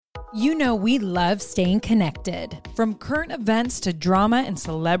You know we love staying connected. From current events to drama and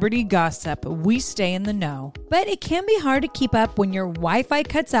celebrity gossip, we stay in the know. But it can be hard to keep up when your Wi-Fi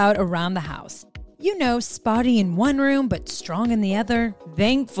cuts out around the house. You know, spotty in one room but strong in the other.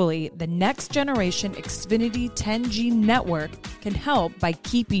 Thankfully, the next generation Xfinity 10G network can help by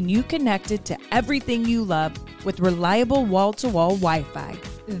keeping you connected to everything you love with reliable wall-to-wall Wi-Fi.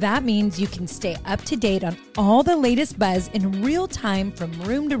 That means you can stay up to date on all the latest buzz in real time from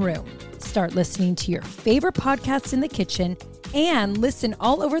room to room. Start listening to your favorite podcasts in the kitchen and listen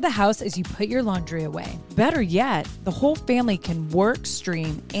all over the house as you put your laundry away. Better yet, the whole family can work,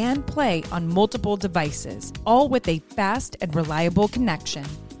 stream, and play on multiple devices, all with a fast and reliable connection.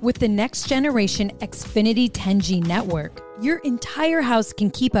 With the next generation Xfinity 10G network, your entire house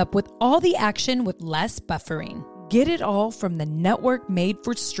can keep up with all the action with less buffering. Get it all from the network made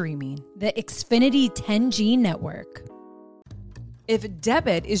for streaming, the Xfinity 10G network. If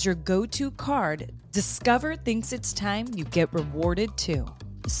debit is your go-to card, Discover thinks it's time you get rewarded too.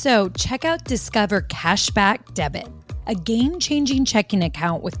 So check out Discover Cashback Debit, a game-changing checking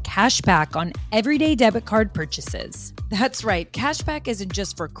account with cashback on everyday debit card purchases. That's right, cashback isn't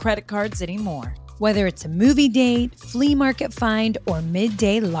just for credit cards anymore. Whether it's a movie date, flea market find, or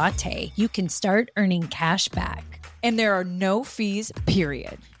midday latte, you can start earning cash back. And there are no fees,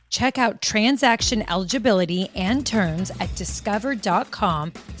 period. Check out transaction eligibility and terms at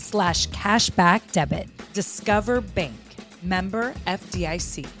discover.com/cashbackdebit. Discover Bank. Member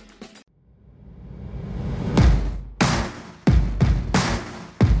FDIC.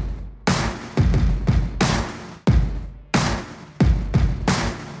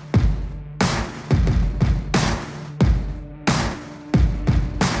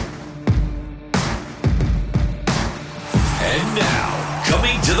 And now,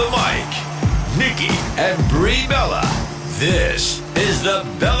 coming to the mic, Nikki and Brie Bella. This is the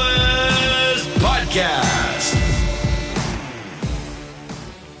Bellas Podcast.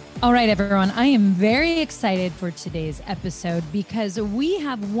 All right, everyone. I am very excited for today's episode because we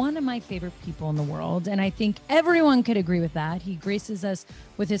have one of my favorite people in the world, and I think everyone could agree with that. He graces us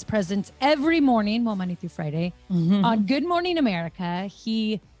with his presence every morning, well, Monday through Friday, on Good Morning America.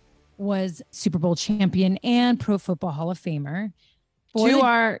 He was Super Bowl champion and Pro Football Hall of Famer. To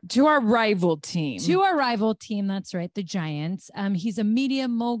our rival team. To our rival team, that's right, the Giants. He's a media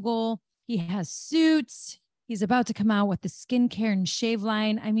mogul. He has suits. He's about to come out with the skincare and shave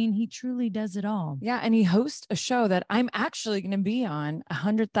line. I mean, he truly does it all. Yeah, and he hosts a show that I'm actually going to be on,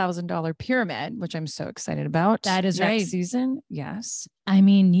 $100,000 Pyramid, which I'm so excited about. That is next right. season. Yes. I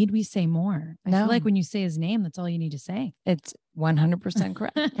mean, need we say more? I No. feel like when you say his name, that's all you need to say. It's 100%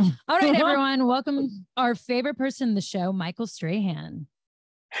 correct. All right, everyone. Welcome our favorite person in the show, Michael Strahan.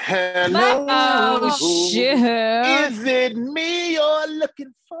 Hello. Oh, shit. Is it me you're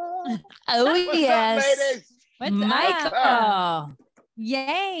looking for? Oh, What's yes. up, ladies? What's Michael. up?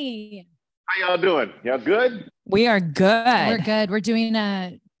 Yay. How y'all doing? Y'all good? We are good. We're good. We're doing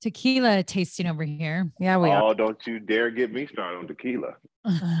a tequila tasting over here. Yeah, we are. Oh, don't you dare get me started on tequila.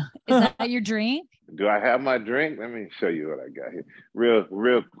 Is that your drink? Do I have my drink? Let me show you what I got here. Real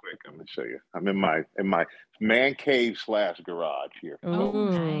quick. I'm gonna show you. I'm in my man cave / garage here.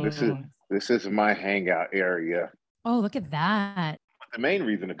 Ooh. This is my hangout area. Oh, look at that. The main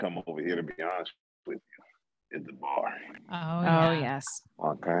reason to come over here, to be honest with you, is the bar. Oh, Yes.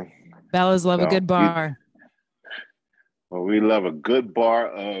 Okay. Bellas love a So, good bar. Well, we love a good bar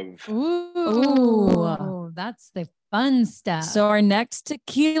of. Ooh, that's the fun stuff. So our next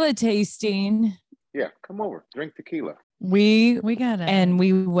tequila tasting, Yeah, come over, drink tequila. we got it. and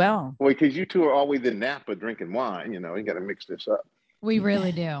we will. Well, because you two are always in Napa drinking wine, you got to mix this up. We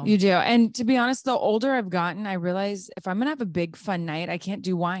really do. You do. And to be honest, the older I've gotten, I realize if I'm going to have a big fun night, I can't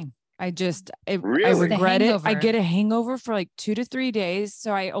do wine. I Really? regret it. I hangover. get a hangover for like 2 to 3 days.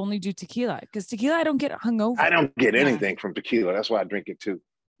 So I only do tequila because tequila, I don't get hungover. I don't get anything from tequila. That's why I drink it too.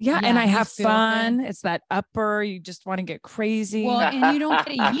 Yeah. Yeah, And I you have feel fun. It's that upper, you just want to get crazy. Well, and you don't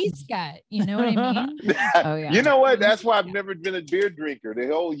get a yeast gut. You know what I mean? Oh, yeah. You know what? That's why I've never been a beer drinker. The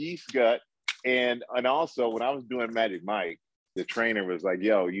whole yeast gut. And also when I was doing Magic Mike, the trainer was like,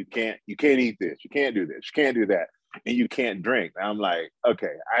 yo, you can't eat this. You can't do this. You can't do that. And you can't drink. And I'm like,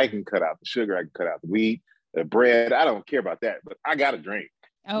 okay, I can cut out the sugar. I can cut out the wheat, the bread. I don't care about that, but I got to drink.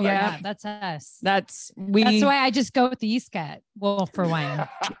 Oh, Yeah. yeah. That's us. That's That's why I just go with the yeast gut. Well, for wine.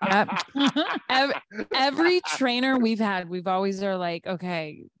 Yep. Every trainer we've had, we've always are like,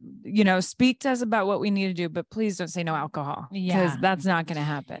 okay, speak to us about what we need to do, but please don't say no alcohol. Yeah. Because that's not going to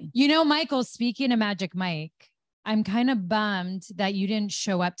happen. Michael, speaking of Magic Mike, I'm kind of bummed that you didn't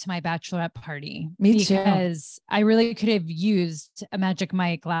show up to my bachelorette party. Me too. Because I really could have used a Magic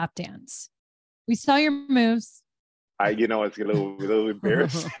Mike lap dance. We saw your moves. It's a little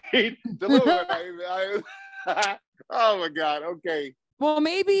embarrassing. It's a little, oh my God. Okay. Well,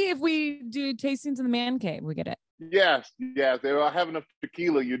 maybe if we do tastings in the man cave, we get it. Yes. If I have enough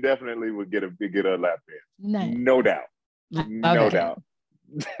tequila, you definitely would get a lap dance. Nice. No doubt. No doubt.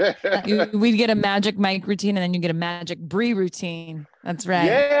 We'd get a Magic Mike routine, and then you get a Magic Brie routine. That's right.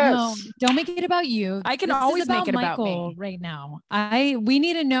 Yes. No, don't make it about you. I can This always is about make it about Michael me. right now. We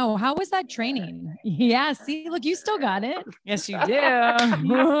need to know, how was that training? Yeah. See, look, you still got it. Yes, you do.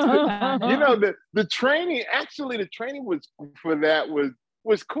 The training, actually, the training was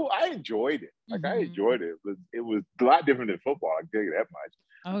cool. I enjoyed it. I enjoyed it. It was a lot different than football. I can tell you that much.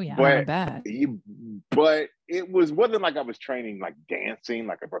 Oh yeah. But it wasn't like I was training like dancing,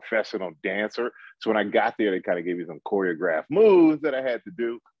 like a professional dancer. So when I got there, they kind of gave me some choreographed moves that I had to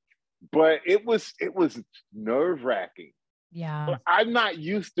do. But it was nerve-wracking. Yeah. But I'm not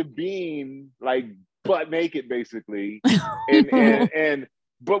used to being like butt naked, basically.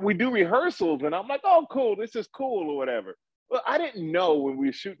 But we do rehearsals, and I'm like, oh, cool, this is cool or whatever. Well, I didn't know when we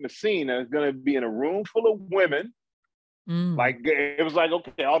were shooting the scene that it's going to be in a room full of women. Like, it was like,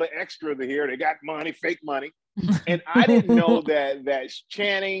 okay, all the extras are here. They got money, fake money. And I didn't know that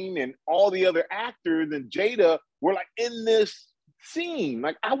Channing and all the other actors and Jada were like in this scene.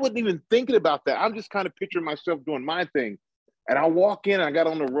 Like, I wasn't even thinking about that. I'm just kind of picturing myself doing my thing. And I walk in, I got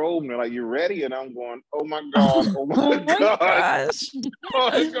on the robe, and they're like, you ready? And I'm going, oh my God, oh my gosh.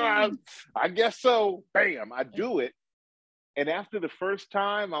 Oh my gosh. I guess so. Bam, I do it. And after the first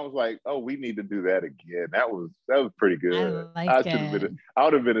time, I was like, oh, we need to do that again. That was pretty good. I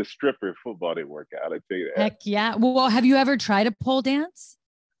would have been a stripper if football didn't work out. I tell you that. Heck yeah. Well, have you ever tried a pole dance?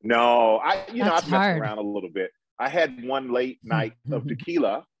 No, I've messed around a little bit. I had one late night of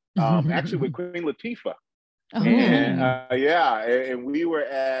tequila, actually with Queen Latifah. Oh. And and we were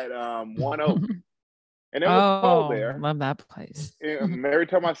at One Oak. And there was Paul there. Love that place. And every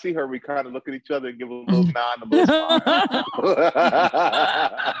time I see her, we kind of look at each other and give a little nod and a little smile.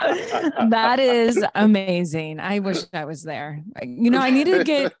 That is amazing. I wish I was there. I need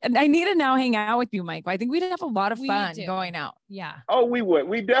to now hang out with you, Mike. I think we'd have a lot of fun going out. Yeah. Oh, we would.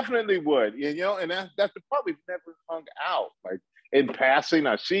 We definitely would. And that's the part. We've never hung out. Like, in passing,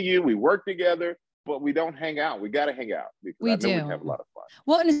 I see you, we work together, but we don't hang out. We got to hang out because we do have a lot of fun.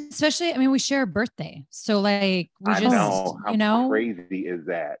 Well, and especially, we share a birthday. So like, we just, how crazy is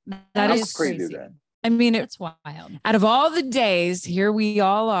that? That is crazy. It's wild. Out of all the days, here we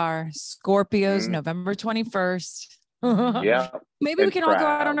all are, Scorpios, November 21st. Yeah. Maybe we can all go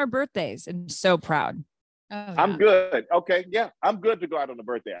out on our birthdays. And so proud. Oh, yeah. I'm good. Okay. Yeah. I'm good to go out on a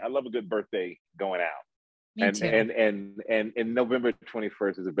birthday. I love a good birthday going out. Me too. And November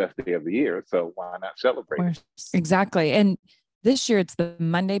 21st is the best day of the year. So why not celebrate? Exactly. And this year it's the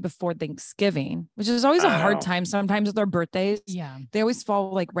Monday before Thanksgiving, which is always a hard time sometimes with our birthdays. Yeah. They always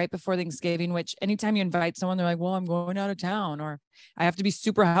fall like right before Thanksgiving, which anytime you invite someone, they're like, well, I'm going out of town, or I have to be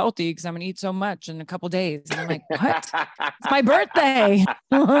super healthy because I'm going to eat so much in a couple of days. And I'm like, what? It's my birthday.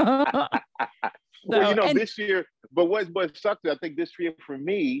 This year, but what sucks, I think this year for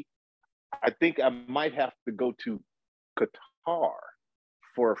me, I think I might have to go to Qatar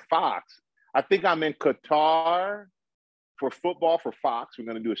for Fox. I think I'm in Qatar for football for Fox. We're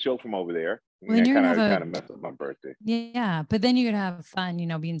going to do a show from over there. Well, then you're kind of mess up my birthday. Yeah, but then you're going to have fun,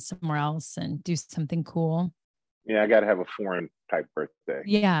 being somewhere else and do something cool. Yeah, I got to have a foreign type birthday.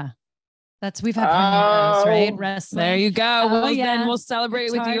 Yeah. We've had plenty of those, right? Wrestling. There you go. Then we'll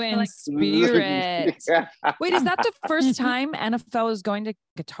celebrate with you in spirit. Yeah. Wait, is that the first time NFL is going to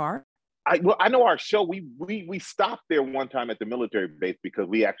Qatar? I know our show. We stopped there one time at the military base because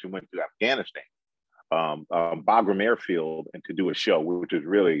we actually went to Afghanistan, Bagram Airfield, and to do a show, which is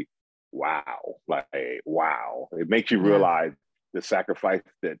really wow. Like, wow. It makes you realize the sacrifice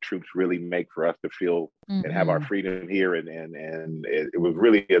that troops really make for us to feel and have our freedom here. And it was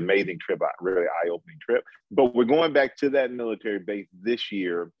really an amazing trip, a really eye-opening trip. But we're going back to that military base this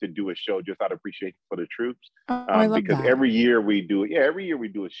year to do a show just out of appreciation for the troops. I love because that. every year we do it. Yeah, every year we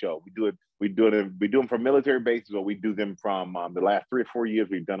do a show. We do them from military bases, or we do them from the last 3 or 4 years.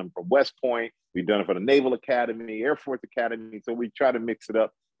 We've done them from West Point. We've done it for the Naval Academy, Air Force Academy. So we try to mix it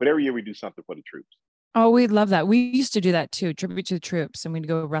up. But every year we do something for the troops. Oh, we love that. We used to do that too, tribute to the troops, and we'd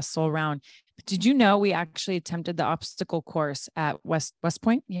go wrestle around. But did you know we actually attempted the obstacle course at West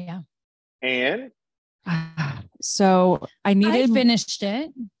Point? Yeah. And so I finished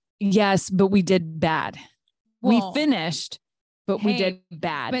it. Yes, but we did bad. Well, we finished, but we did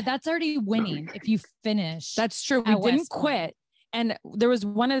bad. But that's already winning if you finish. That's true. We didn't quit. And there was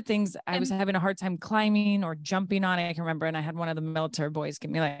one of the things I was having a hard time climbing or jumping on. I can remember. And I had one of the military boys give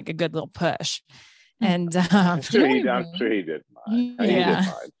me like a good little push. And I'm sure he did. Yeah.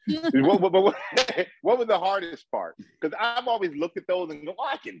 What was the hardest part? Because I've always looked at those and go, oh,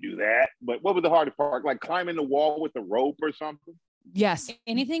 I can do that. But what was the hardest part? Like climbing the wall with a rope or something? Yes.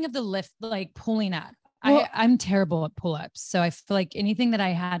 Anything of the lift, like pulling up. Well, I'm terrible at pull-ups. So I feel like anything that I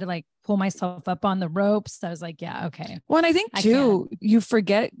had to like pull myself up on the ropes, I was like, yeah, okay. Well, and I think too, you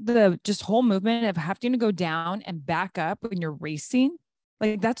forget the just whole movement of having to go down and back up when you're racing.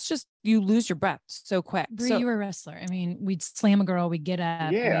 Like that's just, you lose your breath so quick. Brie, you were a wrestler. I mean, we'd slam a girl, we'd get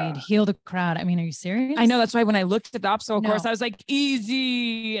up, Yeah. we'd heal the crowd. I mean, are you serious? I know. That's why when I looked at the obstacle course, I was like,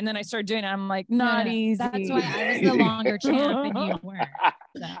 easy. And then I started doing it. I'm like, not easy. That's why I was the longer champ and you weren't.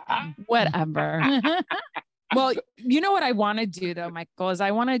 So. Whatever. Well, you know what I want to do though, Michael, is I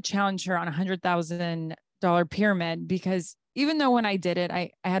want to challenge her on $100,000 pyramid, because even though when I did it,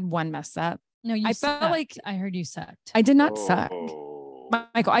 I had one mess up. No, you I sucked. felt like I heard you sucked. I did not suck.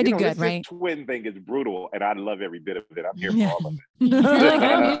 Michael, I did good, this right? Twin thing is brutal, and I love every bit of it. I'm here for all of it. Like,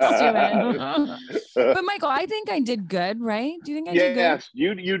 I'm used to it. But Michael, I think I did good, right? Do you think I did good? Yes,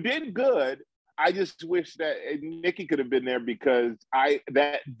 you did good. I just wish that Nikki could have been there, because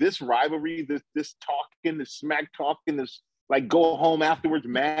this rivalry, this talking, this smack talking, this like go home afterwards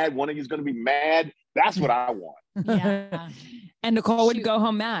mad. One of you's going to be mad. That's what I want. Yeah. And Nicole would go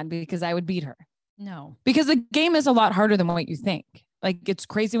home mad because I would beat her. No, because the game is a lot harder than what you think. Like it's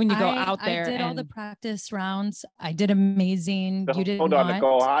crazy when you go out there. I did all the practice rounds. I did amazing. So, you did hold on,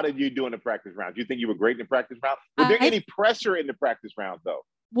 Nicole. How did you do in the practice rounds? You think you were great in the practice rounds? Was there any pressure in the practice rounds though?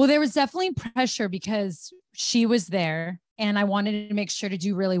 Well, there was definitely pressure because she was there and I wanted to make sure to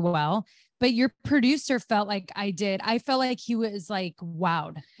do really well. But your producer felt like I did. I felt like he was like,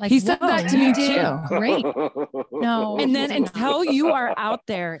 wowed. Like he said that to me too. Great. No. And then until you are out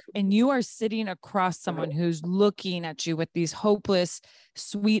there and you are sitting across someone who's looking at you with these hopeless,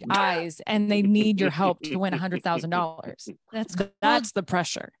 sweet eyes, and they need your help to win $100,000. That's the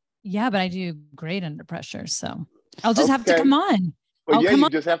pressure. Yeah, but I do great under pressure. So I'll just have to come on. Well, you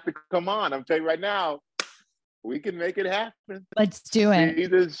just have to come on. I'm telling you right now, we can make it happen. Let's do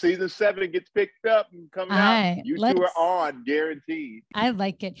it. Season 7 gets picked up and coming out. You two are on, guaranteed. I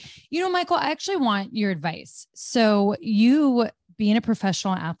like it. You know, Michael, I actually want your advice. So you being a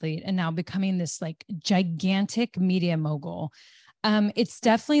professional athlete and now becoming this like gigantic media mogul. It's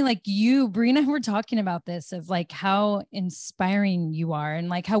definitely like you, Brie and I were talking about this of like how inspiring you are and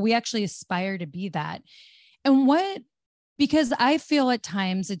like how we actually aspire to be that. And because I feel at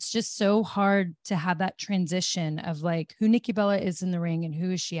times it's just so hard to have that transition of like who Nikki Bella is in the ring and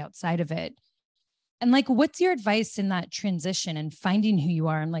who is she outside of it. And like, what's your advice in that transition and finding who you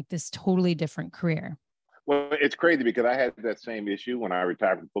are in like this totally different career? Well, it's crazy because I had that same issue when I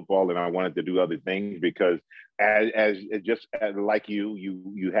retired from football and I wanted to do other things because as like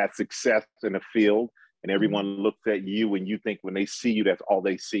you had success in the field and everyone looks at you and you think when they see you, that's all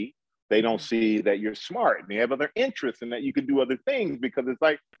they see. They don't see that you're smart and they have other interests and that you can do other things because it's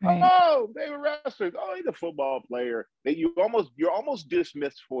like, oh, they were wrestlers. Oh, he's a football player. You're almost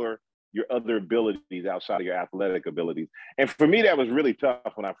dismissed for your other abilities outside of your athletic abilities. And for me, that was really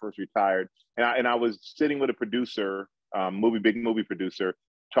tough when I first retired. And I was sitting with a producer, big movie producer,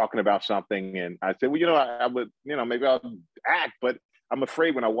 talking about something. And I said, well, I would, maybe I'll act, but I'm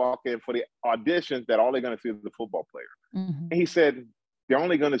afraid when I walk in for the auditions that all they're going to see is the football player. Mm-hmm. And he said, they're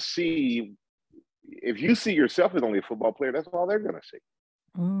only going to see, if you see yourself as only a football player, that's all they're going to see.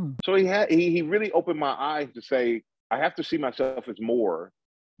 Mm. So he really opened my eyes to say, I have to see myself as more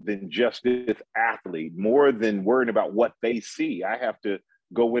than just this athlete, more than worrying about what they see. I have to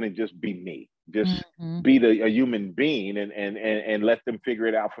go in and just be me, just be a human being and let them figure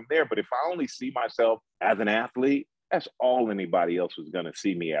it out from there. But if I only see myself as an athlete, that's all anybody else was going to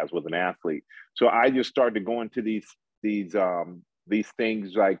see me as, was an athlete. So I just started to go into these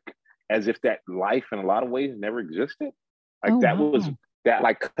things like as if that life in a lot of ways never existed. Like that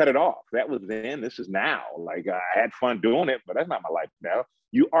like cut it off. That was then, this is now. Like I had fun doing it, but that's not my life now.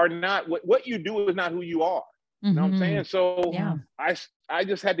 You are not, what you do is not who you are. You know what I'm saying? So I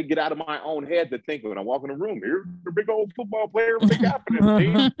just had to get out of my own head to think when I walk in the room, here's a big old football player with a confidence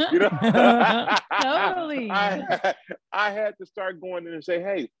team. Totally. I had to start going in and say,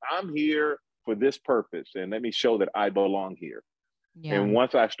 hey, I'm here for this purpose. And let me show that I belong here. Yeah. And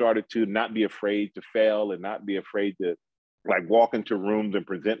once I started to not be afraid to fail and not be afraid to like walk into rooms and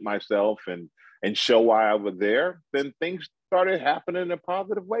present myself and show why I was there, then things started happening in a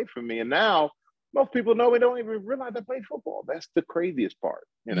positive way for me. And now most people know we don't even realize I play football. That's the craziest part,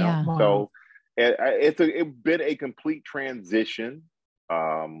 you know? Yeah. Wow. So it's been a complete transition,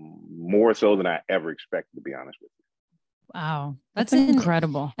 more so than I ever expected, to be honest with you. Wow. That's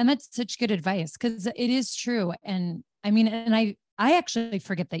incredible. And that's such good advice because it is true. And I mean, and I actually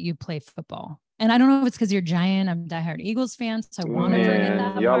forget that you play football. And I don't know if it's because you're Giant. I'm a diehard Eagles fan, so I want to forget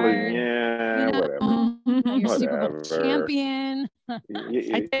that y'all part. whatever. You're Super Bowl Whatever. champion.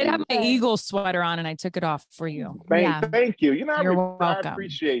 I did have my Eagles sweater on and I took it off for you. Thank you. You know, You're I welcome.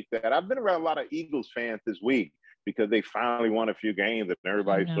 appreciate that. I've been around a lot of Eagles fans this week because they finally won a few games and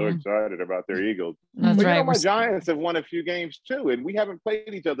everybody's so excited about their Eagles. That's But right. you know, my Giants have won a few games too, and we haven't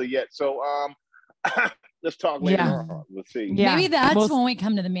played each other yet. So let's talk later on. Let's see. Yeah. Maybe that's when we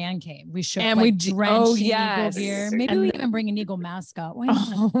come to the man cave. We show And like, we drenched in yes. Eagle gear. Maybe And we even bring an Eagle mascot. Why not?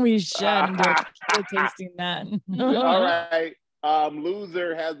 Oh, we should and do a tasting that. All right.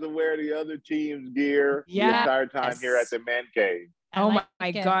 Loser has to wear the other team's gear the entire time here at the man cave. Oh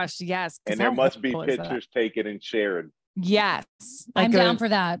my gosh, yes. And there must be pictures taken and shared. Yes. I'm down for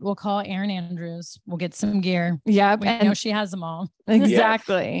that. We'll call Erin Andrews. We'll get some gear. Yeah. We know she has them all.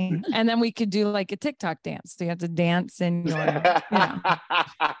 Exactly. Yes. And then we could do like a TikTok dance. So you have to dance in your,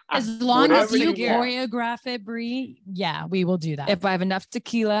 as long as you choreograph it, Bree. Yeah, we will do that. If I have enough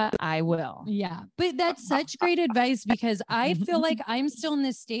tequila, I will. Yeah. But that's such great advice because I feel like I'm still in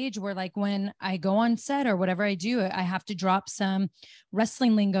this stage where like when I go on set or whatever I do, I have to drop some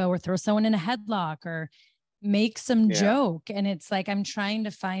wrestling lingo or throw someone in a headlock or make some joke. And it's like, I'm trying to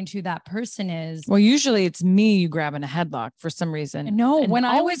find who that person is. Well, usually it's me you grabbing a headlock for some reason. No, and when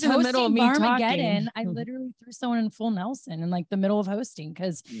I was in the middle of me talking, I literally threw someone in full Nelson in like the middle of hosting.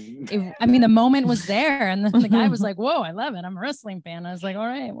 Cause I mean, the moment was there and then the guy was like, whoa, I love it. I'm a wrestling fan. I was like, all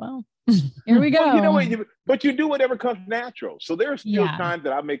right, well, here we go. Well, you know what? But you do whatever comes natural. So there's still times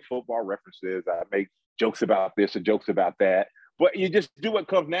that I make football references. I make jokes about this or jokes about that. But you just do what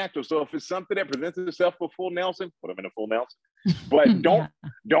comes natural. So if it's something that presents itself for full Nelson, put them in a full Nelson. But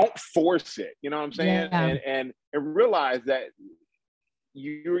don't force it. You know what I'm saying? Yeah. And realize that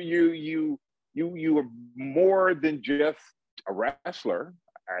you are more than just a wrestler.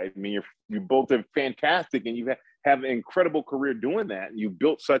 I mean, you both are fantastic, and you have an incredible career doing that. And you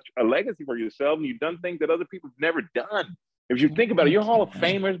built such a legacy for yourself, and you've done things that other people have never done. If you think about it, you're Hall of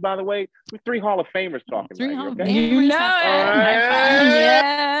Famers, by the way. We're 3 Hall of Famers talking right here, okay? You know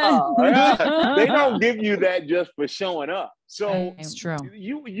it. They don't give you that just for showing up. So it's true.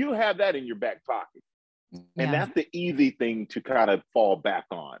 You have that in your back pocket. And that's the easy thing to kind of fall back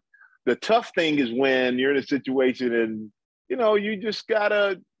on. The tough thing is when you're in a situation and, you know, you just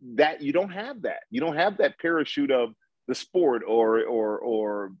gotta, you don't have that. You don't have that parachute of the sport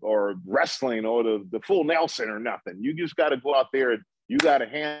or wrestling or the full Nelson or nothing. You just got to go out there and you got to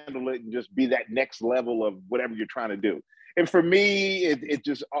handle it and just be that next level of whatever you're trying to do. And for me, it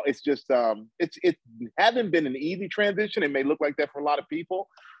hasn't been an easy transition. It may look like that for a lot of people,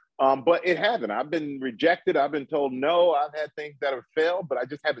 but it hasn't. I've been rejected. I've been told no. I've had things that have failed, but I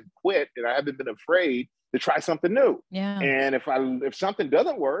just haven't quit, and I haven't been afraid to try something new. Yeah. And if something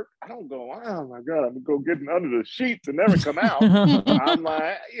doesn't work, I don't go, oh my God, I'm gonna go get under the sheets and never come out. I'm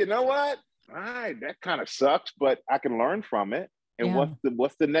like, you know what? All right, that kind of sucks, but I can learn from it. And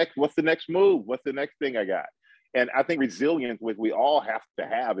what's the next move? What's the next thing I got? And I think resilience, which we all have to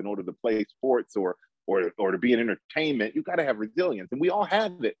have in order to play sports or to be in entertainment, you got to have resilience, and we all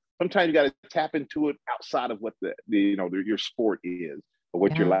have it. Sometimes you got to tap into it outside of what your sport is or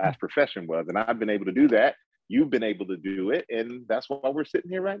what your last profession was. And I've been able to do that. You've been able to do it, and that's why we're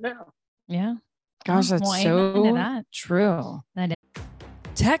sitting here right now. Yeah. Gosh, that's so true. That is.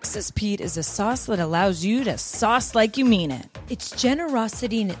 Texas Pete is a sauce that allows you to sauce like you mean it. It's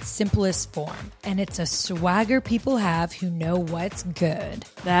generosity in its simplest form, and it's a swagger people have who know what's good.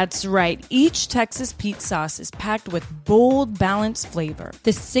 That's right. Each Texas Pete sauce is packed with bold, balanced flavor.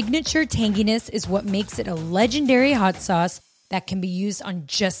 The signature tanginess is what makes it a legendary hot sauce that can be used on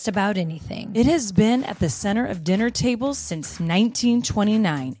just about anything. It has been at the center of dinner tables since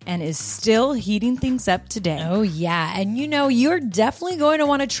 1929 and is still heating things up today. Oh yeah, and you're definitely going to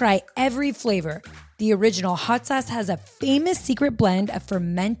want to try every flavor. The original hot sauce has a famous secret blend of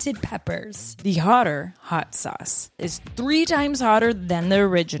fermented peppers. The hotter hot sauce is 3 times hotter than the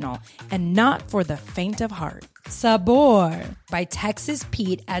original and not for the faint of heart. Sabor by Texas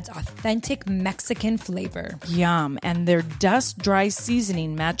Pete adds authentic Mexican flavor. Yum, and their dust dry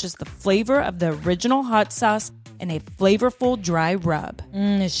seasoning matches the flavor of the original hot sauce and a flavorful dry rub.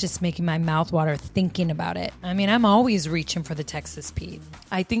 It's just making my mouth water thinking about it. I mean, I'm always reaching for the Texas Pete.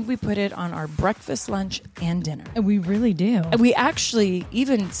 I think we put it on our breakfast, lunch, and dinner. We really do. And we actually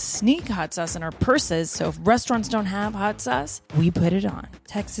even sneak hot sauce in our purses, so if restaurants don't have hot sauce, we put it on.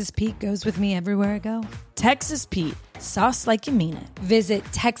 Texas Pete goes with me everywhere I go. Texas Pete, sauce like you mean it. Visit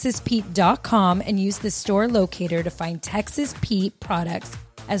TexasPete.com and use the store locator to find Texas Pete products,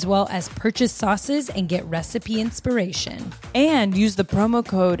 as well as purchase sauces and get recipe inspiration. And use the promo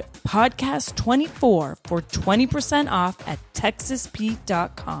code podcast24 for 20% off at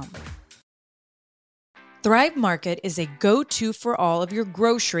TexasPete.com. Thrive Market is a go-to for all of your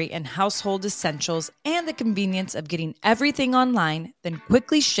grocery and household essentials, and the convenience of getting everything online, then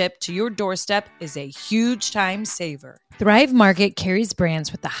quickly shipped to your doorstep is a huge time saver. Thrive Market carries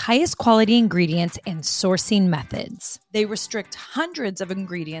brands with the highest quality ingredients and sourcing methods. They restrict hundreds of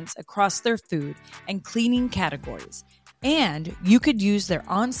ingredients across their food and cleaning categories, and you could use their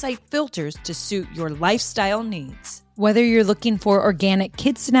on-site filters to suit your lifestyle needs. Whether you're looking for organic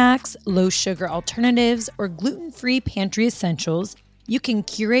kid snacks, low sugar alternatives, or gluten-free pantry essentials, you can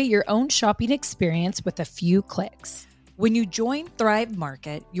curate your own shopping experience with a few clicks. When you join Thrive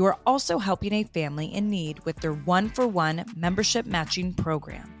Market, you are also helping a family in need with their 1-for-1 membership matching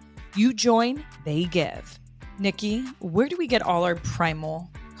program. You join, they give. Nikki, where do we get all our primal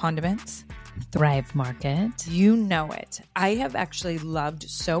condiments? Thrive Market. You know it. I have actually loved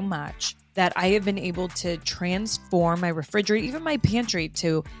so much that I have been able to transform my refrigerator, even my pantry,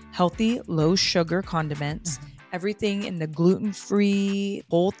 to healthy, low sugar condiments. Everything in the gluten-free,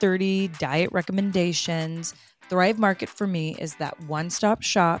 Whole30 diet recommendations. Thrive Market for me is that one-stop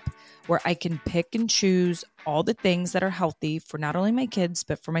shop where I can pick and choose all the things that are healthy for not only my kids,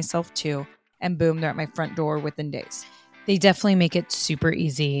 but for myself too. And boom, they're at my front door within days. They definitely make it super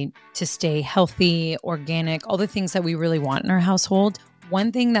easy to stay healthy, organic, all the things that we really want in our household.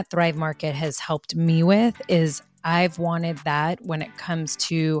 One thing that Thrive Market has helped me with is I've wanted that when it comes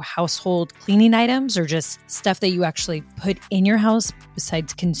to household cleaning items or just stuff that you actually put in your house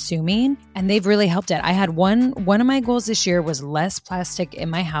besides consuming. And they've really helped it. I had one of my goals this year was less plastic in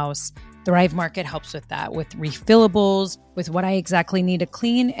my house. Thrive Market helps with that, with refillables, with what I exactly need to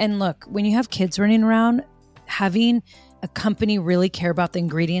clean. And look, when you have kids running around, having a company really care about the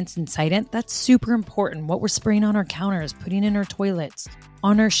ingredients inside it, that's super important. What we're spraying on our counters, putting in our toilets,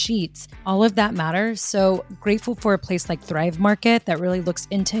 on our sheets, all of that matters. So grateful for a place like Thrive Market that really looks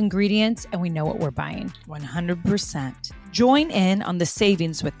into ingredients and we know what we're buying. 100%. Join in on the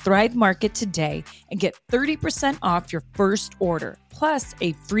savings with Thrive Market today and get 30% off your first order, plus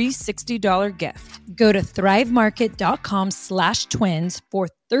a free $60 gift. Go to thrivemarket.com/twins for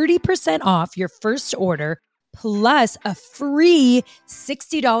 30% off your first order, plus a free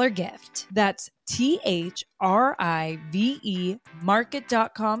 $60 gift. That's THRIVE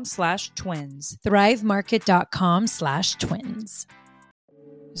market.com/twins. thrivemarket.com/twins.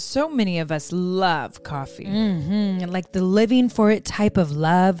 So many of us love coffee. Like the living for it type of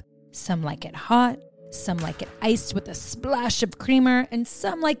love. Some like it hot, some like it iced with a splash of creamer, and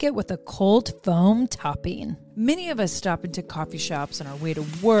some like it with a cold foam topping. Many of us stop into coffee shops on our way to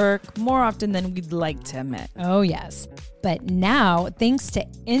work more often than we'd like to admit. Oh, yes. But now, thanks to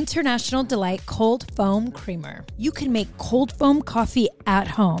International Delight Cold Foam Creamer, you can make cold foam coffee at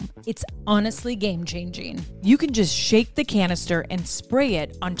home. It's honestly game-changing. You can just shake the canister and spray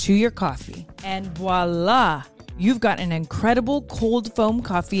it onto your coffee. And voila! You've got an incredible cold foam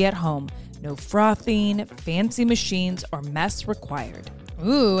coffee at home. No frothing, fancy machines, or mess required.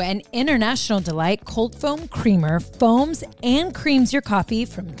 Ooh, and International Delight Cold Foam Creamer foams and creams your coffee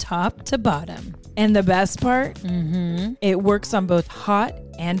from top to bottom. And the best part? It works on both hot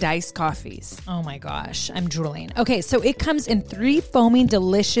and iced coffees. Oh my gosh, I'm drooling. Okay, so it comes in 3 foaming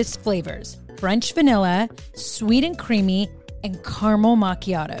delicious flavors: French vanilla, sweet and creamy, and caramel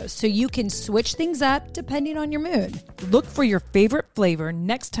macchiato. So you can switch things up depending on your mood. Look for your favorite flavor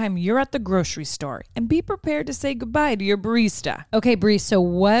next time you're at the grocery store and be prepared to say goodbye to your barista. Okay, Bree, so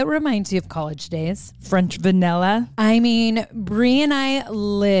what reminds you of college days? French vanilla? I mean, Bree and I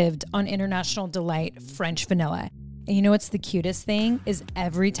lived on International Delight French vanilla. And you know what's the cutest thing is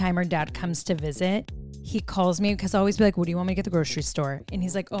every time our dad comes to visit, he calls me because I always be like, what do you want me to get at the grocery store? And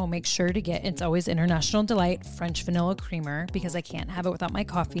he's like, oh, make sure to get, it's always International Delight French vanilla creamer because I can't have it without my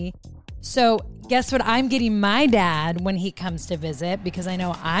coffee. So guess what I'm getting my dad when he comes to visit because I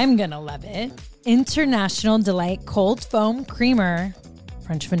know I'm going to love it. International Delight Cold Foam Creamer.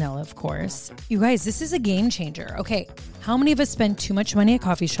 French vanilla, of course. You guys, this is a game changer. Okay, how many of us spend too much money at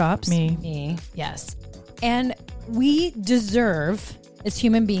coffee shops? Me. Yes. And we deserve as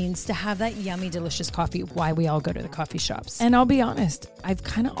human beings to have that yummy, delicious coffee, why we all go to the coffee shops. And I'll be honest, I've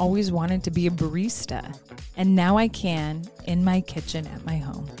kind of always wanted to be a barista. And now I can in my kitchen at my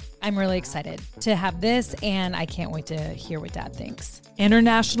home. I'm really excited to have this, and I can't wait to hear what Dad thinks.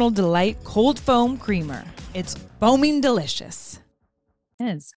 International Delight Cold Foam Creamer. It's foaming delicious. It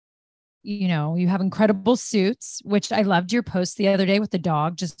is. You know, you have incredible suits, which I loved your post the other day with the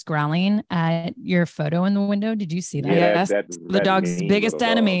dog just growling at your photo in the window. Did you see that? Yes, that the dog's biggest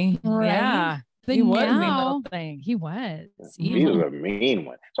enemy. Right. Yeah. But He was a mean now, little thing. he was. He was a mean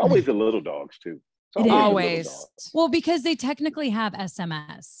one. It's always the little dogs too. It's It is. the little Always. dogs. Well, because they technically have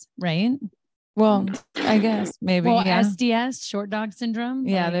SMS, right? Well, I guess maybe. Well, yeah. SDS, short dog syndrome.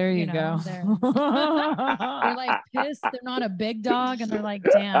 Yeah, like, there you know, go. they're like pissed. They're not a big dog, and they're like,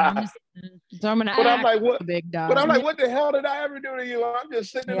 "Damn, I'm just." So I'm gonna But I'm act like, what? a big dog. But I'm like, what the hell did I ever do to you? I'm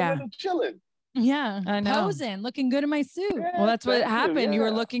just sitting in Yeah. the middle chilling. Yeah, I know. posing, looking good in my suit. Yeah, Well, that's what thank you, happened. You were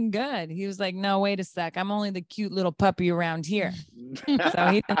yeah. looking good. He was like, no, wait a sec. I'm only the cute little puppy around here. So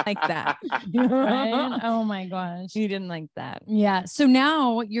he didn't like that. Right? Oh my gosh. He didn't like that. Yeah. So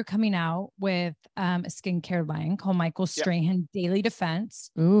now you're coming out with a skincare line called Michael Strahan Daily Defense.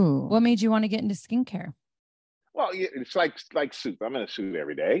 Ooh. What made you want to get into skincare? Well, yeah, it's like suit. I'm in a suit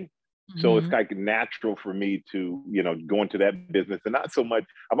every day. So it's like natural for me to, go into that business, and not so much.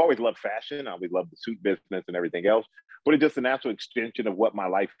 I've always loved fashion. I always loved the suit business and everything else, but it's just a natural extension of what my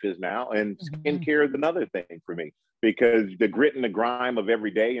life is now. And skincare is another thing for me, because the grit and the grime of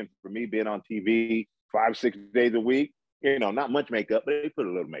every day. And for me, being on TV 5-6 days a week, not much makeup, but they put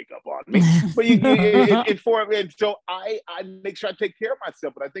a little makeup on me. But and so I make sure I take care of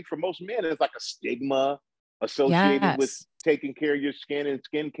myself. But I think for most men, it's like a stigma associated with taking care of your skin and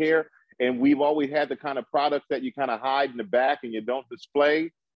skincare. And we've always had the kind of products that you kind of hide in the back and you don't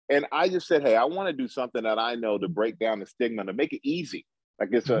display. And I just said, hey, I want to do something that I know to break down the stigma, to make it easy. Like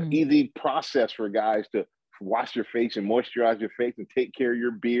it's an easy process for guys to wash your face and moisturize your face and take care of your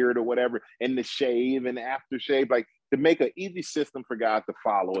beard or whatever, and the shave and aftershave, like to make an easy system for guys to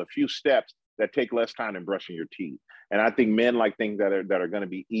follow, a few steps that take less time than brushing your teeth. And I think men like things that are going to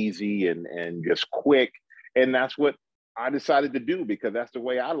be easy and just quick. And that's what I decided to do, because that's the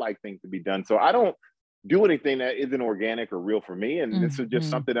way I like things to be done. So I don't do anything that isn't organic or real for me. And this is just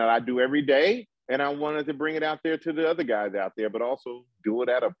something that I do every day. And I wanted to bring it out there to the other guys out there, but also do it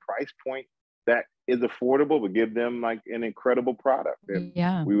at a price point that is affordable, but give them like an incredible product.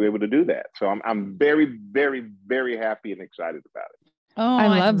 And we were able to do that. So I'm very, very, very happy and excited about it. Oh, I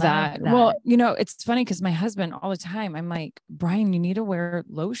love that. Well, it's funny because my husband all the time, I'm like, Brian, you need to wear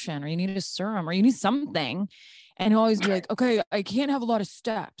lotion, or you need a serum, or you need something. And he'll always be like, okay, I can't have a lot of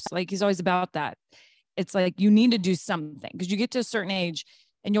steps. Like he's always about that. It's like, you need to do something, because you get to a certain age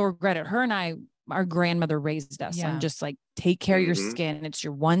and you'll regret it. Her and I, our grandmother raised us on just like, take care of your skin. It's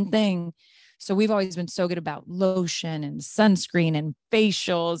your one thing. So we've always been so good about lotion and sunscreen and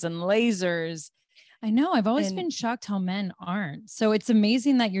facials and lasers. I know. I've always been shocked how men aren't. So it's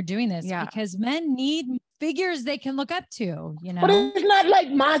amazing that you're doing this, because men need figures they can look up to, But it's not like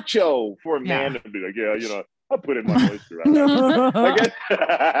macho for a man to be like, I put in my moisturizer.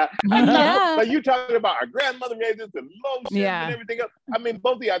 Like you talking about our grandmother raised us and lotion and everything else. I mean,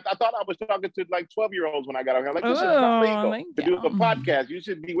 both of you, I thought I was talking to like 12-year-olds when I got out here. Like, this is not legal to do a podcast. You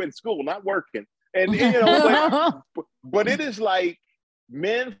should be in school, not working. And but it is like,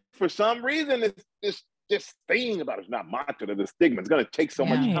 men, for some reason, it's this thing about it's not macho, the stigma. It's going to take so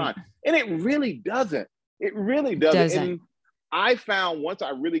much time. And it really doesn't. It really doesn't. And I found once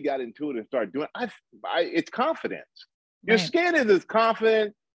I really got into it and started doing it, it's confidence. Your skin is as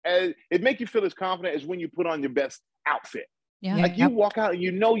confident as, it makes you feel as confident as when you put on your best outfit. Yeah. Like you walk out and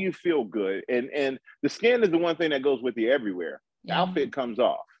you feel good. And the skin is the one thing that goes with you everywhere. The outfit comes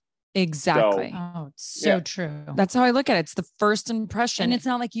off. Exactly. Oh, it's so true. That's how I look at it. It's the first impression. And it's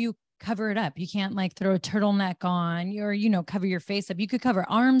not like you cover it up. You can't like throw a turtleneck on or, cover your face up. You could cover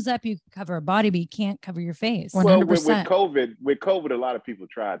arms up, you could cover a body, but you can't cover your face. 100%. Well, with COVID, a lot of people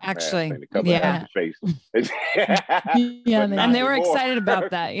tried actually to cover their face. And they were excited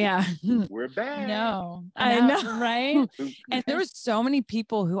about that. Yeah. We're back. No, I know. Right. And there was so many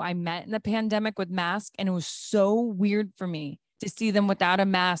people who I met in the pandemic with masks, and it was so weird for me to see them without a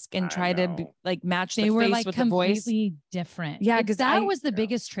mask and try to like match the they were face like with the voice. completely different. Yeah, because that was the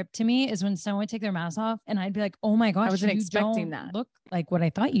biggest trip to me, is when someone would take their mask off and I'd be like, oh my gosh, I wasn't you expecting don't that. look like what I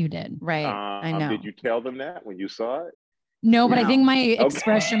thought you did. Right. I know. Did you tell them that when you saw it? No, but I No. think my Okay.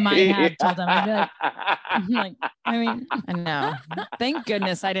 expression might have told them. I'd be like, I mean, I know. Thank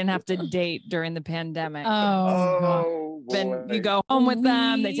goodness I didn't have to date during the pandemic. oh, God. Oh, Then you boy. go home with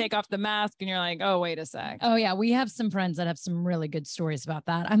them, they We- take off the mask, and you're like, oh, wait a sec. Oh yeah, we have some friends that have some really good stories about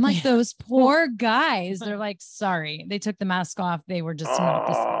that. I'm like, those poor guys. They're like, sorry, they took the mask off. They were just not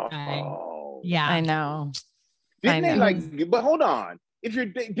the same guy. Oh. Yeah, I know. Didn't I they know. like? But hold on. If you're,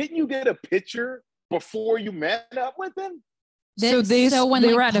 didn't you get a picture before you met up with them? So they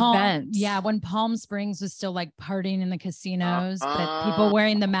were at events. Yeah, when Palm Springs was still like partying in the casinos, but people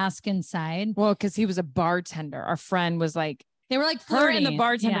wearing the mask inside. Well, because he was a bartender. Our friend was like, They were like her flirting. and the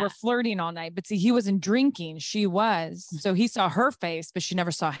bartender Yeah. were flirting all night. But see, he wasn't drinking. She was. So he saw her face, but she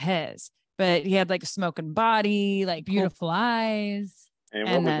never saw his. But he had like a smoking body, like Beautiful eyes. And And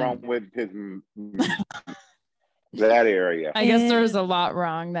what was then- wrong with his that area? I guess there was a lot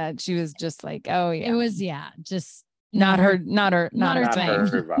wrong that she was just like, oh yeah, It was just not her type. Not her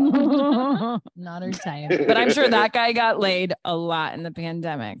vibe. Not her type. But I'm sure that guy got laid a lot in the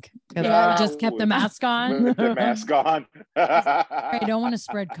pandemic. 'Cause Yeah, just kept the mask on. With the mask on. I don't want to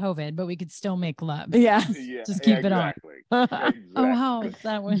spread COVID, but we could still make love. yeah, Yeah, Just keep it on. exactly. Oh, Exactly. how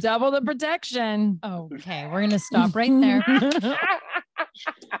that was. double the protection. Okay, we're gonna stop right there.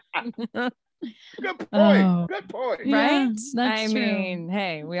 Good point. Oh. Good point. Yeah, Right? that's I true. mean,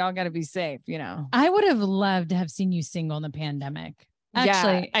 hey, we all got to be safe, you know. I would have loved to have seen you single in the pandemic.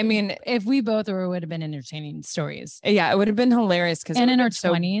 Actually, I mean, if we both were, it would have been entertaining stories. yeah, it would have been hilarious because And in our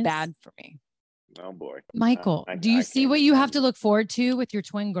so 20s. bad for me. Oh boy. Michael, I- do you I see can't what you have imagine. to look forward to with your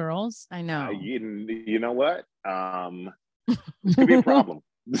twin girls? I know. You know what? This could be a problem.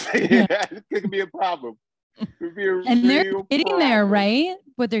 It could be a problem. It could be a And they're real sitting there, problem. right?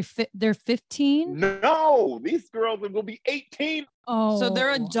 But they're 15. No, these girls are going to be 18. Oh, So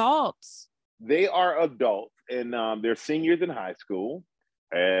they're adults. They are adults and they're seniors in high school.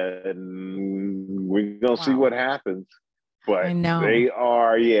 And we're going to see Wow. what happens. But I know. they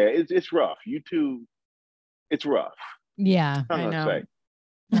are, it's rough. You two, it's rough. Yeah. I'm I gonna know.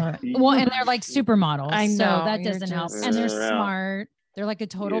 say. Well, and they're like supermodels. I So know, that you're doesn't help. just- And they're Yeah. smart. They're like a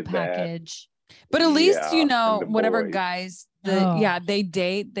total Yeah, that. package. But at least, Yeah, you know, and the whatever boys. guys, Oh. they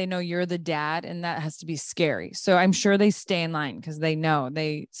date, they know you're the dad, and that has to be scary. So I'm sure they stay in line because they know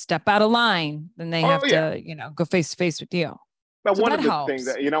they step out of line, then they Oh, have yeah. to, you know, go face to face with you. Now, So one that of the helps. things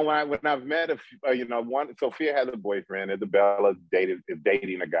that, you know, when I've met Sophia has a boyfriend, Isabella is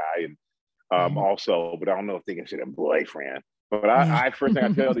dating a guy, and also, but I don't know if they consider him boyfriend. But I first thing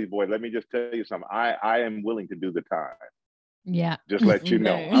I tell these boys, let me just tell you something. I am willing to do the time. Yeah. Just let you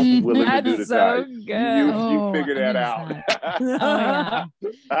know, Okay. I'm willing to do That's the so time. good. You Oh, figure I'm that out. gonna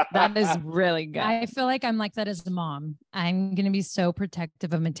That is really good. I feel like I'm like that as a mom. I'm going to be so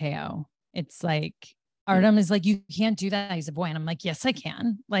protective of Mateo. It's like, Artem is like, you can't do that. He's a boy. And I'm like, yes, I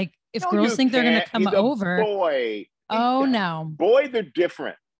can. Like, if No, girls you think they're going to can't. come He's a over. boy. Oh, no. Boys are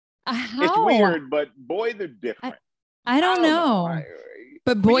different. How? It's weird, but boys are different. I don't know.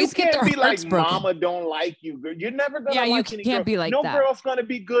 but But boys you get can't their be hearts like, broken. mama don't like you. Girl. You're never gonna Yeah, you like any can't girl. be like no that. girl's gonna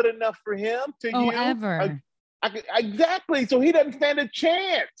be good enough for him to Oh, you. ever. Exactly. So he doesn't stand a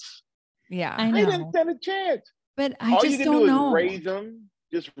chance. Yeah. I He doesn't know. stand a chance. But I All you just can don't do know. is raise them.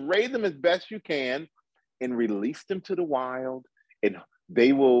 Just raise them as best you can, and release them to the wild, and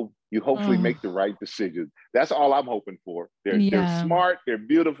they will. You hopefully Oh. make the right decisions. That's all I'm hoping for. They're Yeah. smart. They're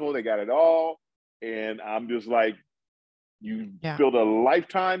beautiful. They got it all. And I'm just like, you Yeah. build a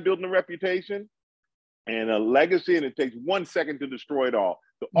lifetime building a reputation and a legacy, and it takes 1 second to destroy it all.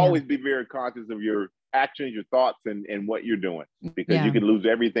 So Yeah. always be very conscious of your actions, your thoughts, and what you're doing, because Yeah. you can lose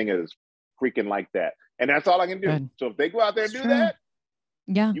everything as freaking like that. And that's all I can do. Good. So if they go out there and It's do true. that,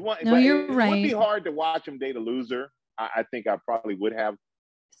 Yeah. you want. No, but you're it would right. be hard to watch them date a loser. I think I probably would have.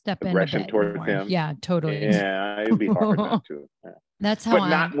 Step in a aggression bit towards more. him. Yeah, totally. Yeah, it'd be hard not to. Yeah. That's how But I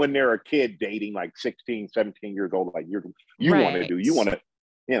not when they're a kid dating like 16, 17 years old, like you want to do. You want to,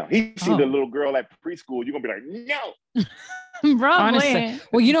 he see the Oh. little girl at preschool, you're going to be like, no. probably. Honestly.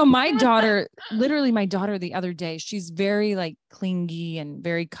 Well, you know, my daughter the other day, she's very like clingy and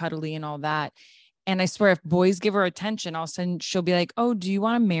very cuddly and all that. And I swear, if boys give her attention, all of a sudden she'll be like, oh, do you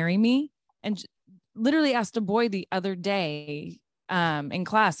want to marry me? And literally asked a boy the other day in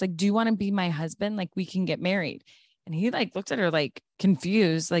class, like, do you want to be my husband? Like, we can get married. And he like looked at her like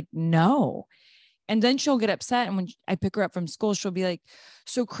confused, like, no. And then she'll get upset. And when I pick her up from school, she'll be like,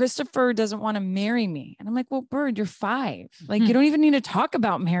 so Christopher doesn't want to marry me. And I'm like, well, Bird, you're 5. Like, you don't even need to talk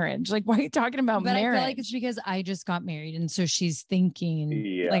about marriage. Like, why are you talking about marriage? I feel like it's because I just got married. And so she's thinking,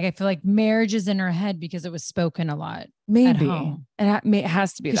 Yeah. like, I feel like marriage is in her head because it was spoken a lot. Maybe at home. it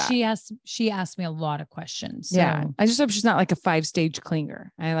has to be that. She asked me a lot of questions. So. Yeah. I just hope she's not like a 5-stage clinger.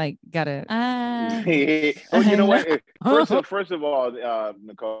 I like gotta. You know what? First of all,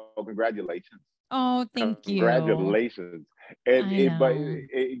 Nicole, congratulations. Oh, thank you. Congratulations.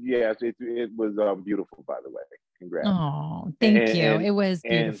 Yes, it was beautiful, by the way. Congrats. Oh, thank you. It was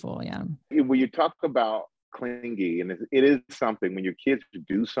beautiful. Yeah. When you talk about clingy, and it is something when your kids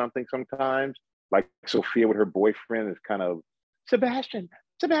do something sometimes, like Sophia with her boyfriend is kind of Sebastian.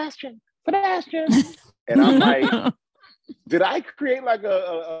 And I'm like, did I create like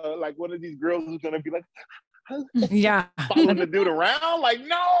a like one of these girls who's gonna be like, yeah, following the dude around? Like,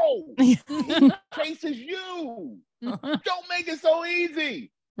 no, he chases you. Don't make it so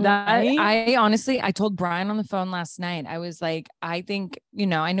easy. I honestly, I told Brian on the phone last night, I was like, I think,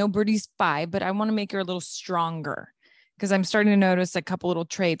 I know Birdie's 5, but I want to make her a little stronger because I'm starting to notice a couple little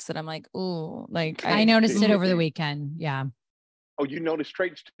traits that I'm like, ooh, like I noticed it over the weekend. Yeah. Oh, you noticed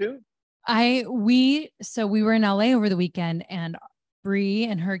traits too? We were in LA over the weekend, and Bree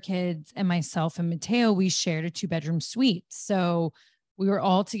and her kids and myself and Mateo, we shared a 2-bedroom suite. So we were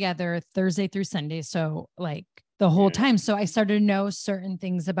all together Thursday through Sunday. So like the whole time. So I started to know certain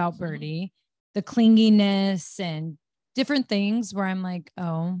things about Birdie, the clinginess and different things where I'm like,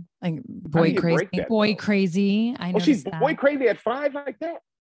 oh, like boy crazy. I know she's boy crazy at 5 like that.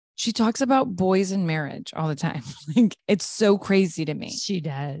 She talks about boys and marriage all the time. Like, it's so crazy to me. She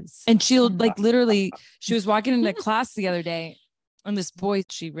does. And she'll like literally, she was walking into class the other day and this boy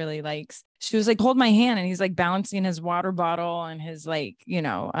she really likes, she was like, hold my hand. And he's like balancing his water bottle and his like,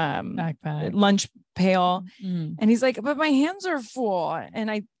 backpack, lunch pail. And he's like, but my hands are full.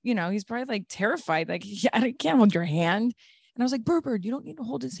 And he's probably like terrified. Like, I can't hold your hand. And I was like, Bird, you don't need to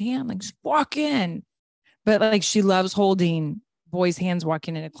hold his hand. Like, just walk in. But like, she loves holding boys' hands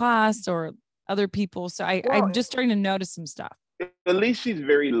walking into class or other people. So I'm just starting to notice some stuff. At least she's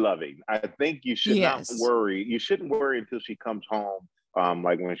very loving. I think you should not worry. You shouldn't worry until she comes home.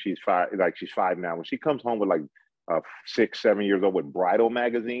 Like when she's 5, like she's 5 now. When she comes home with like 6, 7 years old with bridal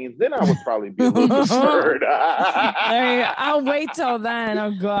magazines, then I would probably be a little concerned. I'll wait till then.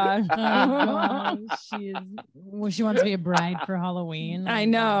 Oh God. She wants to be a bride for Halloween. I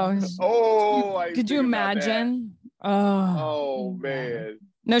know. Could you imagine? Oh man.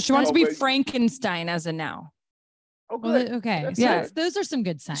 No, she wants to be Frankenstein as of now. Oh, good. Well, okay. Yeah. Those are some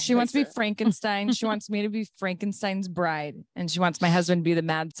good signs. She wants to be Frankenstein. She wants me to be Frankenstein's bride. And she wants my husband to be the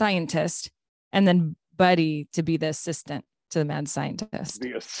mad scientist. And then Buddy to be the assistant to the mad scientist.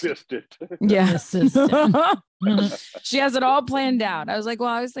 The assistant. Yeah. The assistant. She has it all planned out. I was like, well,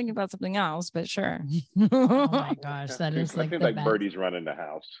 I was thinking about something else, but sure. Oh my gosh. That is like, I feel like Birdie's running the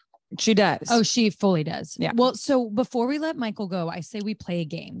house. She does. Oh, she fully does. Yeah. Well, so before we let Michael go, I say we play a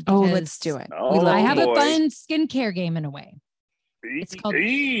game. Oh, let's do it. I have a fun skincare game in a way. It's called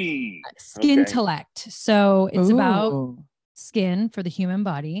Skin Intellect. So it's about skin for the human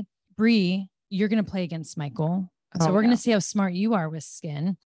body. Bree, you're going to play against Michael. So we're going to see how smart you are with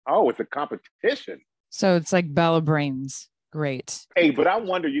skin. Oh, it's a competition. So it's like Bella Brains. Great. Hey, but I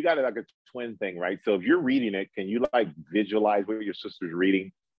wonder, you got it like a twin thing, right? So if you're reading it, can you like visualize what your sister's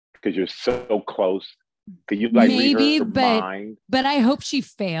reading? Because you're so close. Could you like maybe, read her mind? But I hope she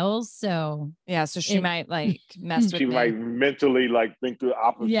fails. So yeah, so she might like mess with she me. might mentally like think the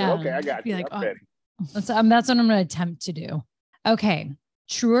opposite. Yeah. Okay, I got you. Like, I'm ready. That's what I'm going to attempt to do. Okay.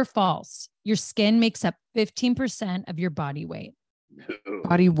 True or false? Your skin makes up 15% of your body weight.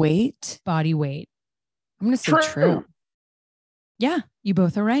 Body weight? Body weight. I'm going to say true. Yeah, you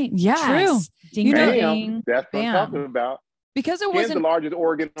both are right. Yes. True. Ding, ding. That's what I'm talking about. Because it Skin's wasn't the largest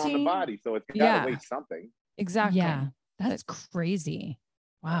organ on the body, so it's got to weigh something. Exactly. Yeah, that's crazy.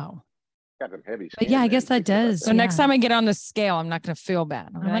 Wow. Got them heavy. But yeah, I guess that does. So next time I get on the scale, I'm not going to feel bad.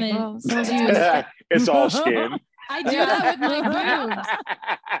 I'm like, it's all skin. I do that with my boobs.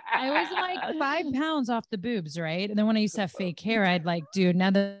 I was like 5 pounds off the boobs, right? And then when I used to have fake hair, I'd like do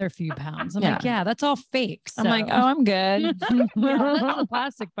another few pounds. I'm like, yeah, that's all fake. So. I'm like, oh, I'm good. That's the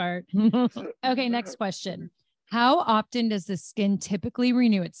plastic part. Okay, next question. How often does the skin typically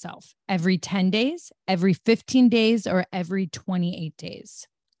renew itself? Every 10 days, every 15 days, or every 28 days?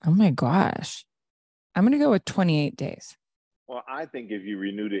 Oh my gosh. I'm going to go with 28 days. Well, I think if you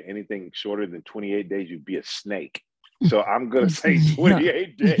renewed it anything shorter than 28 days, you'd be a snake. So I'm going to say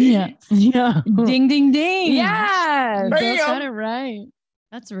 28 days. Yeah. Ding, ding, ding. Yeah. You got it right.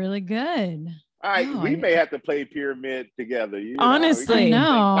 That's really good. All right, Oh, we may have to play pyramid together. Honestly, I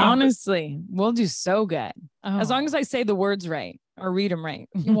know. honestly, we'll do so good. As long Oh. as I say the words right or read them right.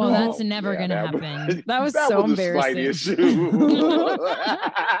 Well, that's Oh, never yeah, gonna that was- happen. That was that so was a slight embarrassing. issue.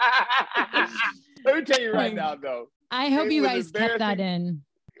 Let me tell you right now, though. I hope It you was guys kept that embarrassing. in.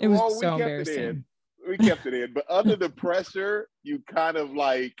 It was Well, so we kept it embarrassing. in. We kept it in. But under the pressure, you kind of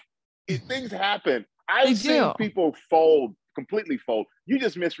like, things happen. They I've seen do. people completely fold. You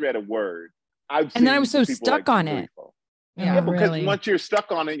just misread a word. And then I was so stuck on completely it. fold. Yeah, Yeah, because really. once you're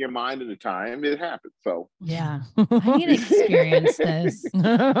stuck on it in your mind at the time, it happens. So Yeah. I need to experience this.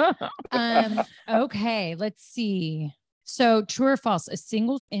 Okay, let's see. So true or false, a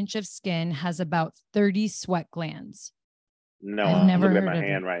single inch of skin has about 30 sweat glands. no, I've I'm never looking at heard my of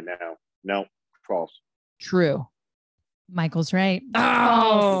hand it. right now. No, false. True. Michael's right.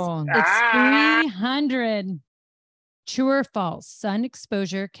 Oh, It's Ah! 300. True or false, sun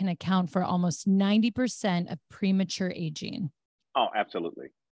exposure can account for almost 90% of premature aging. Oh, absolutely.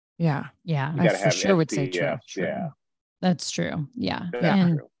 yeah. Yeah, You I gotta for have sure would say SPF. true. Yeah, that's true. Yeah. that's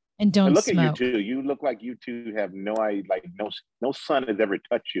And true. and don't And look smoke. at you too. You look like you two have no idea, like no sun has ever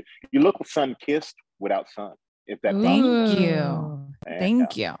touched you. You look sun kissed without sun. If that's Thank possible. you. Ooh. Yeah.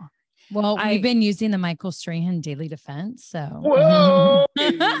 Thank you. Well, I- we've been using the Michael Strahan Daily Defense, so Whoa,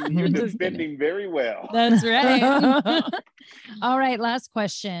 you're Just defending very well. that's right. All right, last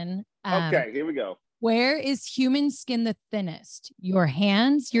question. Okay, here we go. Where is human skin the thinnest? Your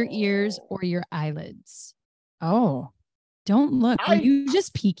hands, your ears, Oh. or your eyelids? Oh, Don't look. Are you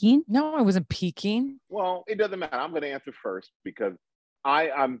just peeking? no, I wasn't peeking. Well, it doesn't matter. I'm going to answer first because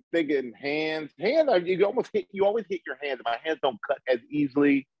I'm thinking hands. You always hit your hands. My hands don't cut as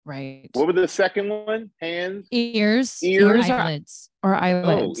easily. Right. What was the second one? Hands, Ears, Ears or are- eyelids. Or oh,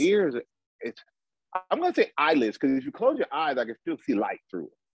 eyelids. ears. I'm going to say eyelids because if you close your eyes, I can still see light through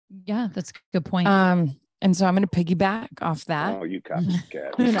it. Yeah, that's a good point. And so I'm going to piggyback off that. Oh, you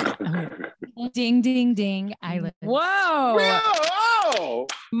copycat. Ding, ding, ding. Eyelids. Whoa, Oh,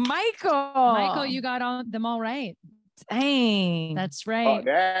 Michael. Michael, you got them all right. Dang. That's oh, right.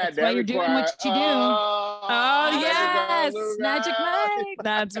 that why you're doing what you do. Oh, there we go, yes. little Magic guy. Mike.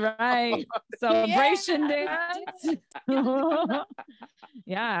 That's right. Celebration dance.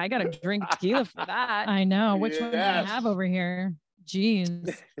 Yeah, I got to drink tequila for that. I know. Which one do you Yes. have over here?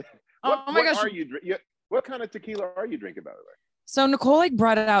 Jeez. Oh my gosh. What kind of tequila are you drinking, by the way? So Nicole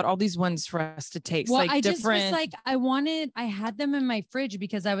brought out all these ones for us to taste. Well, like I different. just was like, I had them in my fridge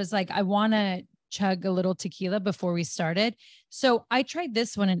because I was like, I want to chug a little tequila before we started. So I tried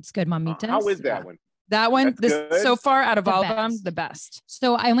this one and it's good, Mamitas. How is that Yeah. one? that one, That's this good. so far out of The all of them, best. the best.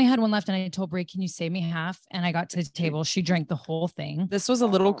 So I only had one left and I told Brie, can you save me half? And I got to the table. She drank the whole thing. This was a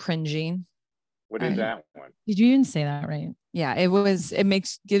little Oh. cringy. What is I- that one? Did you even say that right? Yeah,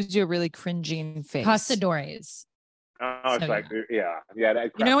 gives you a really cringing face. Casadores. Oh, it's So, like, yeah.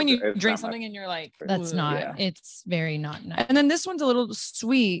 That You know when you it's drink not my- something and you're like, That's "Ugh." not, Yeah. it's very not nice. And then this one's a little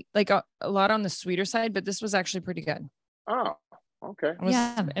sweet, like a lot on the sweeter side, but this was actually pretty good. Oh, okay. I was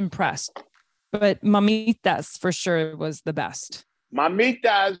Yeah. impressed. But Mamitas for sure was the best.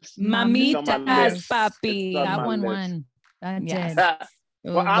 Mamitas. Mamitas, lips. papi. It's on That my one lips. won. That Yes. did.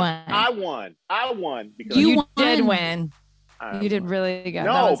 Well, Won. I won. I won because You did won. win. I You did won. really good. That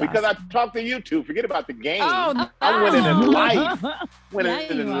No, was because awesome. I talked to you two. Forget about the game. Oh, I'm winning in oh. life. Winning Yeah,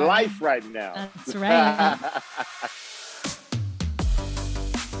 in you are. life right now. That's right.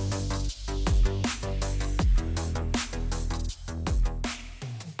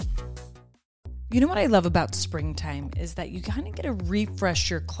 You know what I love about springtime is that you kind of get to refresh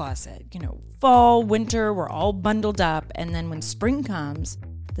your closet. You know, fall, winter, we're all bundled up. And then when spring comes,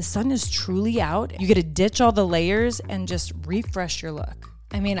 the sun is truly out. You get to ditch all the layers and just refresh your look.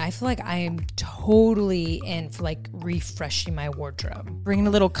 I mean, I feel like I am totally in for like refreshing my wardrobe. Bringing a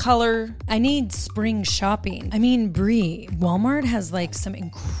little color. I need spring shopping. I mean, Brie, Walmart has like some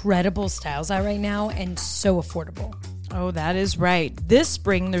incredible styles out right now and so affordable. Oh, that is right. This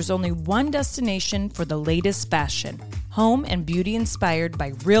spring, there's only one destination for the latest fashion. Home and beauty inspired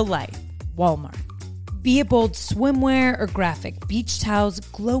by real life. Walmart. Be it bold swimwear or graphic beach towels,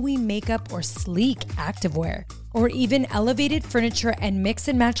 glowy makeup or sleek activewear, or even elevated furniture and mix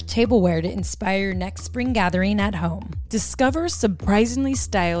and match tableware to inspire your next spring gathering at home. Discover surprisingly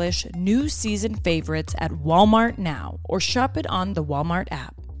stylish new season favorites at Walmart now or shop it on the Walmart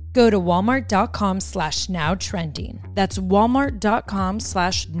app. Go to walmart.com/nowtrending. That's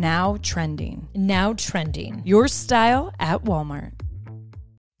walmart.com/nowtrending. Now trending. Your style at Walmart.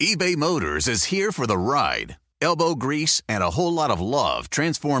 eBay Motors is here for the ride. Elbow grease and a whole lot of love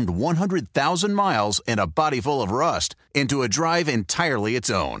transformed 100,000 miles and a body full of rust into a drive entirely its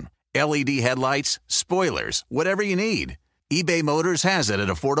own. LED headlights, spoilers, whatever you need. eBay Motors has it at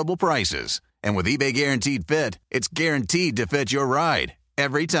affordable prices. And with eBay Guaranteed Fit, it's guaranteed to fit your ride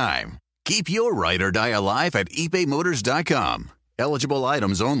every time. Keep your ride or die alive at ebaymotors.com. Eligible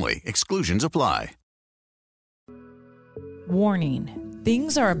items only. Exclusions apply. Warning,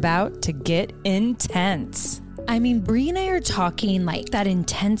 things are about to get intense. I mean, Bree and I are talking like that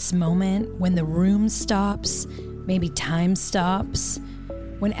intense moment when the room stops, maybe time stops,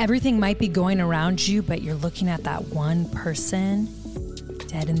 when everything might be going around you, but you're looking at that one person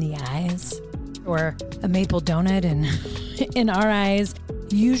dead in the eyes, or a maple donut in our eyes.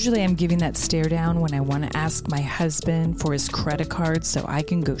 Usually I'm giving that stare down when I want to ask my husband for his credit card so I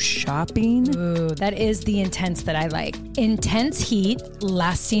can go shopping. Ooh, that is the intense that I like. Intense heat,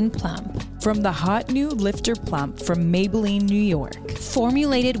 lasting plump. From the hot new Lifter Plump from Maybelline, New York.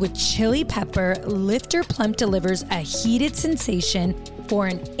 Formulated with chili pepper, Lifter Plump delivers a heated sensation for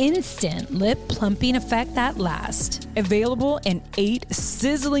an instant lip plumping effect that lasts. Available in 8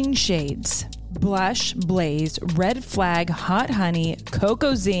 sizzling shades. Blush, Blaze, Red Flag, Hot Honey,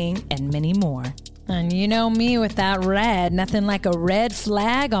 Cocoa Zing, and many more. And you know me with that red, nothing like a red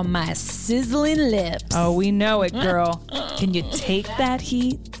flag on my sizzling lips. Oh, we know it, girl. Can you take that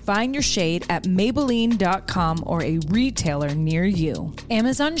heat? Find your shade at Maybelline.com or a retailer near you.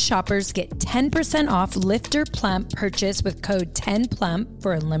 Amazon shoppers get 10% off Lifter Plump purchase with code 10PLUMP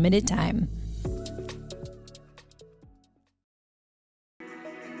for a limited time.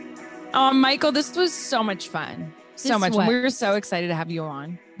 Oh, Michael, this was so much fun. So This much. was. We were so excited to have you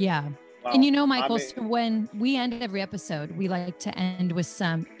on. Yeah. Well, And you know, Michael, I mean- so when we end every episode, we like to end with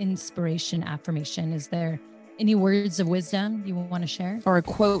some inspiration affirmation. Is there any words of wisdom you want to share? Or a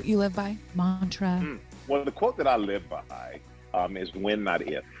quote you live by? Mantra? Well, the quote that I live by is when, not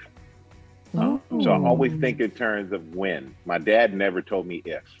if. Oh. So I always think in terms of when. My dad never told me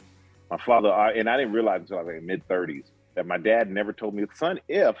if. My father, and I didn't realize until I was in mid-30s, that my dad never told me, son,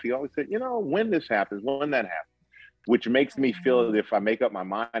 if. He always said, when this happens, when that happens, which makes me feel that if I make up my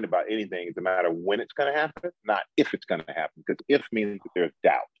mind about anything, it's a matter of when it's going to happen, not if it's going to happen, because if means that there's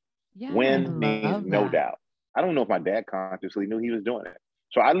doubt. Yeah. When means no doubt. I don't know if my dad consciously knew he was doing it.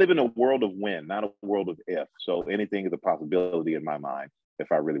 So I live in a world of when, not a world of if. So anything is a possibility in my mind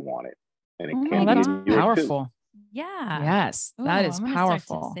if I really want it. And it Oh, can that's be in yours, powerful. Yeah. Yes, Ooh, that is I'm gonna start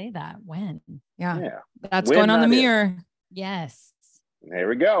powerful. to say that when. Yeah. too. Yeah. That's When, going on the not if. mirror. Yes. There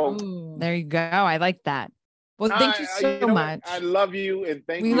we go. Ooh. There you go. I like that. Well, thank you so know what? much. I love you and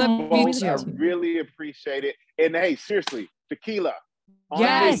thank We you love you both. I too. really appreciate it. And hey, seriously, tequila. on me.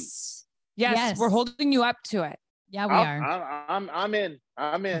 Yes. Yes. Yes. We're holding you up to it. Yeah, we are. I'm in.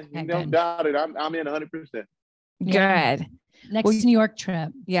 Okay, You don't good. doubt it. I'm in 100%. Yeah. Good. Next Well, New York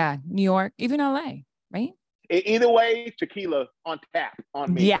trip. Yeah. New York, even LA, right? Either way, tequila on tap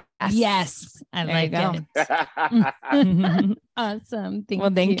on me. Yes. Yes. I There you like go. it. Awesome.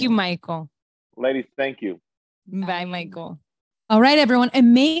 Thank you, Michael. Ladies, thank you. Bye, Michael. All right, everyone.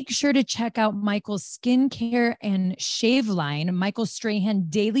 And make sure to check out Michael's skincare and shave line, Michael Strahan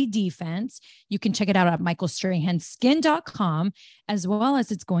Daily Defense. You can check it out at michaelstrahanskin.com, as well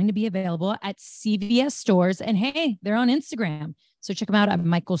as it's going to be available at CVS stores. And hey, they're on Instagram. So check them out at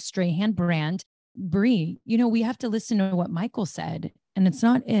Michael Strahan brand. Bree, we have to listen to what Michael said. And it's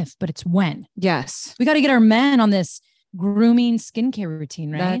not if, but it's when. Yes. We got to get our men on this grooming skincare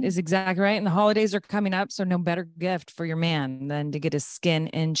routine, right? That is exactly right. And the holidays are coming up. So no better gift for your man than to get his skin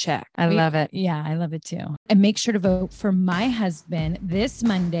in check. I love it. Yeah, I love it too. And make sure to vote for my husband this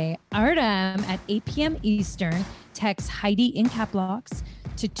Monday, Artem, at 8 p.m. Eastern. Text Heidi in cap locks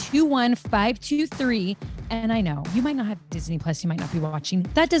to 21523. And I know you might not have Disney Plus, you might not be watching.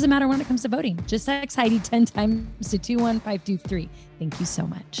 That doesn't matter when it comes to voting. Just text Heidi 10 times to 21523. Thank you so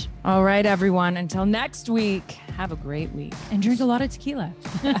much. All right, everyone. Until next week, have a great week. And drink a lot of tequila.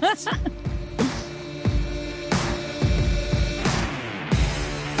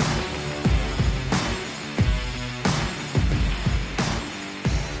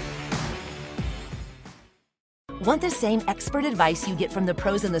 Want the same expert advice you get from the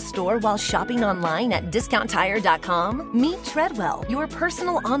pros in the store while shopping online at DiscountTire.com? Meet Treadwell, your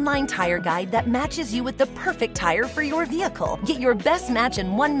personal online tire guide that matches you with the perfect tire for your vehicle. Get your best match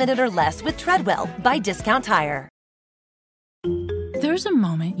in 1 minute or less with Treadwell by Discount Tire. There's a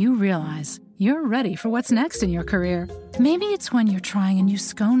moment you realize you're ready for what's next in your career. Maybe it's when you're trying a new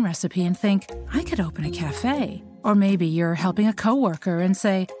scone recipe and think, I could open a cafe. Or maybe you're helping a coworker and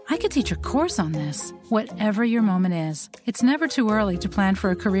say, I could teach a course on this. Whatever your moment is, it's never too early to plan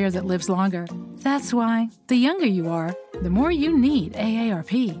for a career that lives longer. That's why, the younger you are, the more you need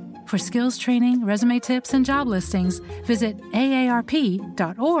AARP. For skills training, resume tips, and job listings, visit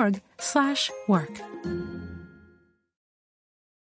aarp.org/work.